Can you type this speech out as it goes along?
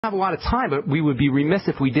Have a lot of time, but we would be remiss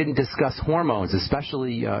if we didn't discuss hormones,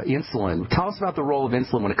 especially insulin. Tell us about the role of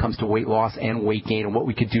insulin when it comes to weight loss and weight gain, and what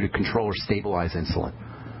we could do to control or stabilize insulin.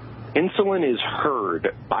 Insulin is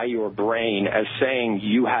heard by your brain as saying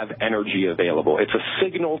you have energy available. It's a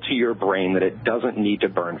signal to your brain that it doesn't need to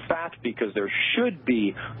burn fat because there should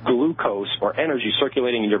be glucose or energy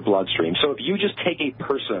circulating in your bloodstream. So if you just take a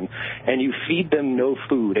person and you feed them no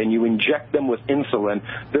food and you inject them with insulin,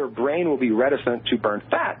 their brain will be reticent to burn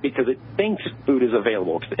fat because it thinks food is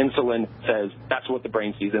available. Because insulin says that's what the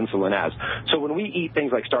brain sees insulin as. So when we eat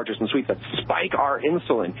things like starches and sweets that spike our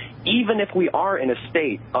insulin, even if we are in a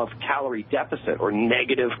state of calorie deficit or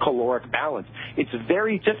negative caloric balance, it's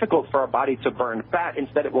very difficult for our body to burn fat.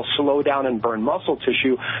 Instead, it will slow down and burn muscle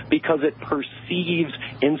tissue because it perceives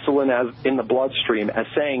insulin as in the bloodstream as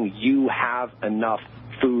saying you have enough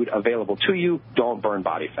food available to you, don't burn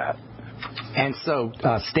body fat. And so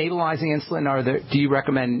stabilizing insulin, do you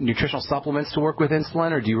recommend nutritional supplements to work with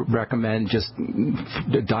insulin, or do you recommend just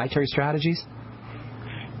dietary strategies?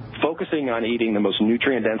 Focusing on eating the most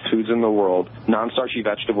nutrient-dense foods in the world, non-starchy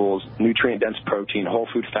vegetables, nutrient-dense protein, whole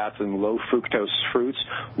food fats, and low-fructose fruits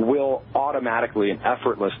will automatically and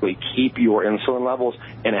effortlessly keep your insulin levels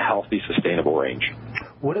in a healthy, sustainable range.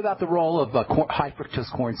 What about the role of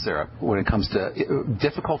high-fructose corn syrup when it comes to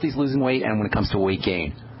difficulties losing weight and when it comes to weight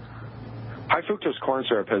gain? High fructose corn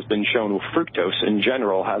syrup has been shown, fructose in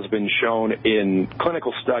general has been shown in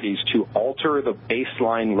clinical studies to alter the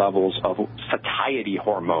baseline levels of satiety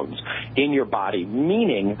hormones in your body,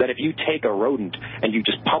 meaning that if you take a rodent and you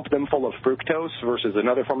just pump them full of fructose versus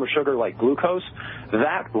another form of sugar like glucose,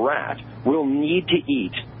 that rat will need to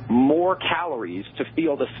eat more calories to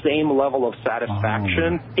feel the same level of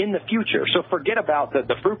satisfaction in the future. So forget about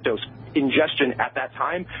the fructose ingestion at that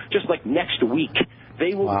time, just like next week.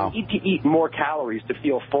 They will need to eat more calories to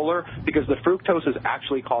feel fuller because the fructose has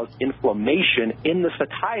actually caused inflammation in the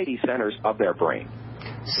satiety centers of their brain.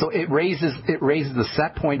 So it raises the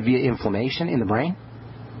set point via inflammation in the brain?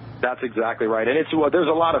 That's exactly right. And there's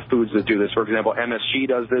a lot of foods that do this. For example, MSG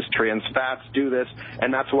does this, trans fats do this,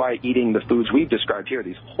 and that's why eating the foods we've described here,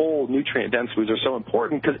 these whole nutrient-dense foods, are so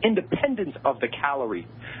important because independent of the calorie,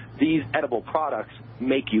 these edible products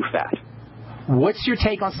make you fat. What's your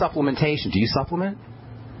take on supplementation? Do you supplement?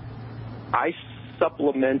 I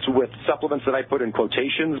supplement with supplements that I put in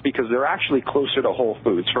quotations because they're actually closer to whole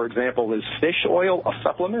foods. For example, is fish oil a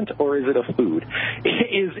supplement or is it a food?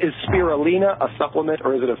 Is spirulina a supplement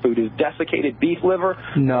or is it a food? Is desiccated beef liver a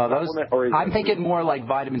supplement or is I'm thinking more like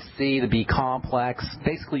vitamin C, the B complex,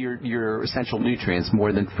 basically your essential nutrients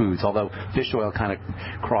more than foods, although fish oil kind of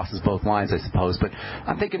crosses both lines, I suppose. But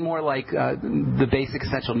I'm thinking more like the basic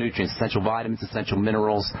essential nutrients, essential vitamins, essential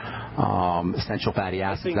minerals, essential fatty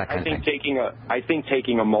acids, that kind of thing. I think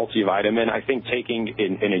taking a multivitamin, I think taking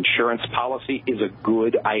an insurance policy is a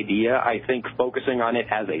good idea. I think focusing on it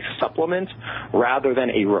as a supplement rather than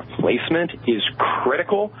a replacement is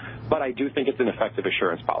critical, but I do think it's an effective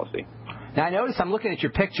insurance policy. Now, I notice I'm looking at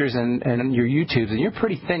your pictures and your YouTubes, and you're a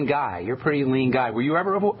pretty thin guy. You're a pretty lean guy. Were you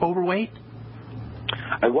ever overweight?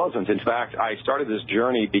 I wasn't. In fact, I started this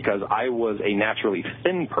journey because I was a naturally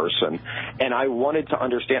thin person, and I wanted to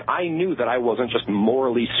understand. I knew that I wasn't just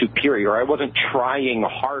morally superior. I wasn't trying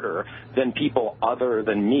harder than people other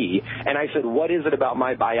than me. And I said, what is it about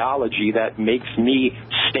my biology that makes me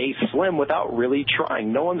stay slim without really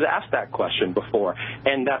trying? No one's asked that question before.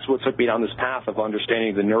 And that's what took me down this path of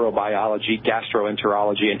understanding the neurobiology,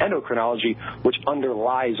 gastroenterology, and endocrinology, which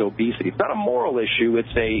underlies obesity. It's not a moral issue.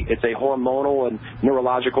 It's a hormonal and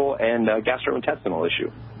neurological and gastrointestinal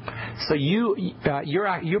issue. So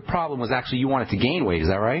your problem was actually you wanted to gain weight, is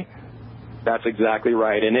that right? That's exactly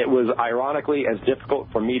right. And it was ironically as difficult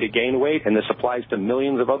for me to gain weight, and this applies to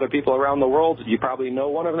millions of other people around the world. You probably know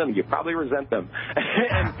one of them. You probably resent them.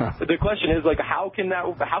 And the question is, like, how can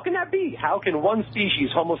that be? How can one species,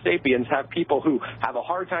 Homo sapiens, have people who have a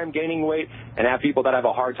hard time gaining weight and have people that have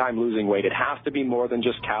a hard time losing weight? It has to be more than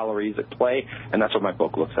just calories at play, and that's what my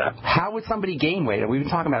book looks at. How would somebody gain weight? We've been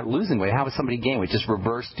talking about losing weight. How would somebody gain weight? Just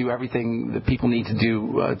reverse, do everything that people need to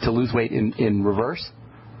do to lose weight in reverse?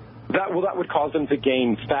 That would cause them to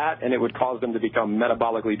gain fat, and it would cause them to become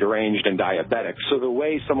metabolically deranged and diabetic. So the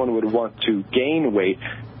way someone would want to gain weight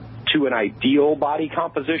to an ideal body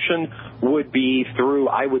composition would be through,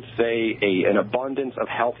 I would say, an abundance of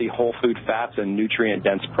healthy whole food fats and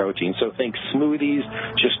nutrient-dense protein. So think smoothies,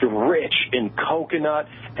 just rich in coconut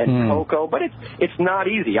and cocoa. But it's not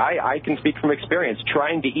easy. I can speak from experience.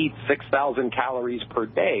 Trying to eat 6,000 calories per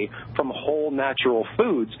day from whole natural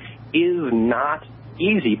foods is not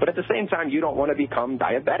easy, but at the same time, you don't want to become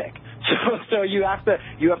diabetic. So you have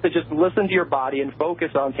to just listen to your body and focus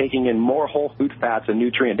on taking in more whole food fats and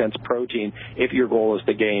nutrient-dense protein if your goal is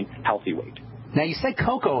to gain healthy weight. Now, you said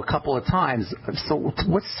cocoa a couple of times. So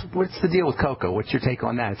what's the deal with cocoa? What's your take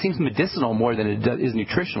on that? It seems medicinal more than it is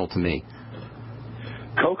nutritional to me.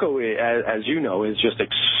 Cocoa, as you know, is just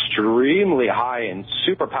extremely high in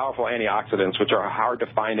super powerful antioxidants, which are hard to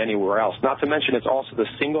find anywhere else. Not to mention, it's also the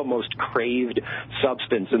single most craved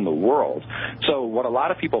substance in the world. So what a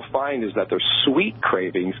lot of people find is that their sweet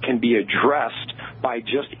cravings can be addressed by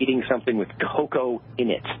just eating something with cocoa in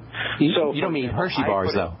it. You don't mean Hershey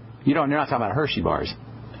bars, though. You're not talking about Hershey bars.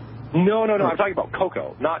 No. I'm talking about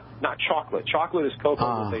cocoa, not chocolate. Chocolate is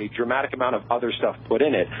cocoa with a dramatic amount of other stuff put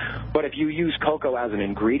in it. But if you use cocoa as an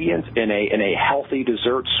ingredient in a healthy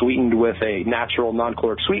dessert sweetened with a natural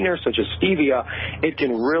non-caloric sweetener such as stevia, it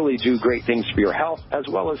can really do great things for your health as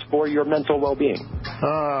well as for your mental well-being.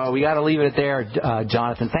 We got to leave it there,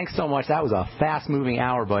 Jonathan. Thanks so much. That was a fast-moving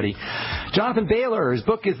hour, buddy. Jonathan Baylor, his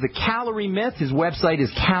book is The Calorie Myth. His website is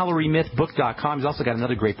caloriemythbook.com. He's also got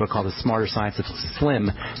another great book called The Smarter Science of Slim.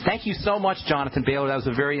 Thank you so much, Jonathan Baylor. That was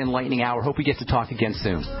a very enlightening hour. Hope we get to talk again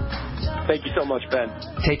soon. Thank you so much, Ben.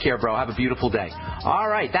 Take care, bro. Have a beautiful day. All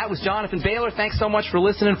right, that was Jonathan Baylor. Thanks so much for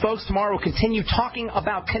listening, folks. Tomorrow we'll continue talking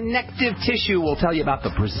about connective tissue. We'll tell you about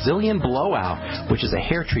the Brazilian blowout, which is a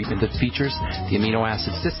hair treatment that features the amino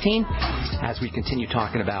acid cysteine, as we continue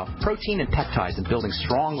talking about protein and peptides and building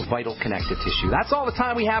strong, vital connective tissue. That's all the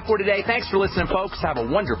time we have for today. Thanks for listening, folks. Have a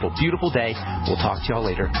wonderful, beautiful day. We'll talk to y'all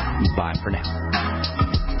later. Bye for now.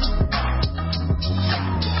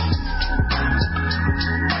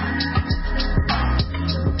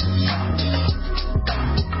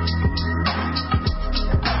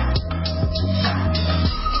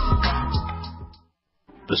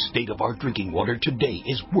 The state of our drinking water today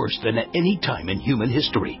is worse than at any time in human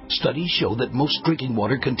history. Studies show that most drinking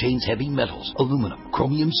water contains heavy metals, aluminum,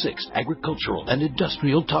 chromium-6, agricultural, and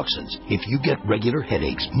industrial toxins. If you get regular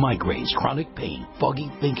headaches, migraines, chronic pain, foggy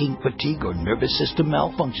thinking, fatigue, or nervous system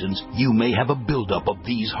malfunctions, you may have a buildup of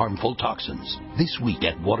these harmful toxins. This week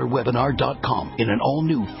at waterwebinar.com, in an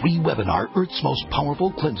all-new free webinar, Earth's most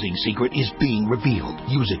powerful cleansing secret is being revealed.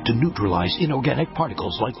 Use it to neutralize inorganic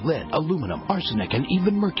particles like lead, aluminum, arsenic, and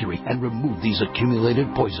even mercury, and remove these accumulated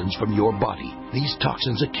poisons from your body. These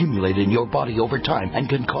toxins accumulate in your body over time and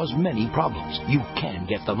can cause many problems. You can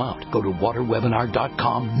get them out. Go to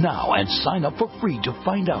waterwebinar.com now and sign up for free to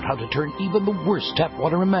find out how to turn even the worst tap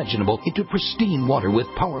water imaginable into pristine water with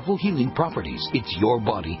powerful healing properties. It's your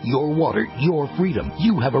body, your water, your freedom.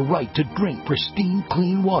 You have a right to drink pristine,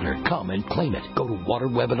 clean water. Come and claim it. Go to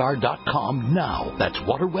waterwebinar.com now. That's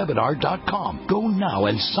waterwebinar.com. Go now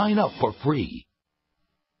and sign up for free.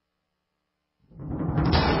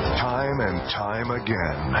 Time and time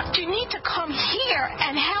again. You need to come here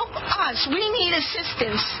and help us. We need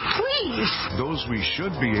assistance, please. Those we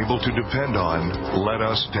should be able to depend on let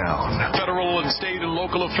us down. Federal and state and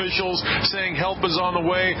local officials saying help is on the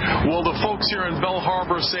way. Well, the folks here in Belle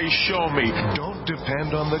Harbor say, show me. Don't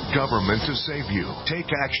depend on the government to save you.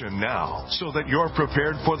 Take action now so that you're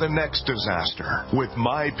prepared for the next disaster with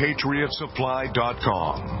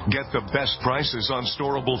MyPatriotSupply.com. Get the best prices on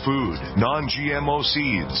storable food, non-GMO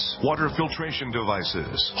seeds, water filtration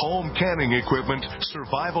devices, home canning equipment,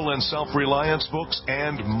 survival and self-reliance books,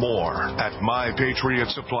 and more at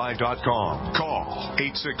MyPatriotSupply.com. Call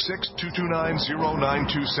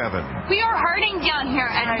 866-229-0927. We are hurting down here,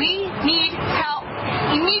 and we need help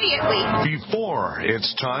immediately. Before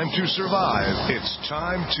it's time to survive, it's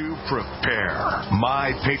time to prepare.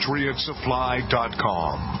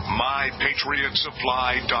 MyPatriotSupply.com.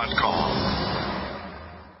 MyPatriotSupply.com.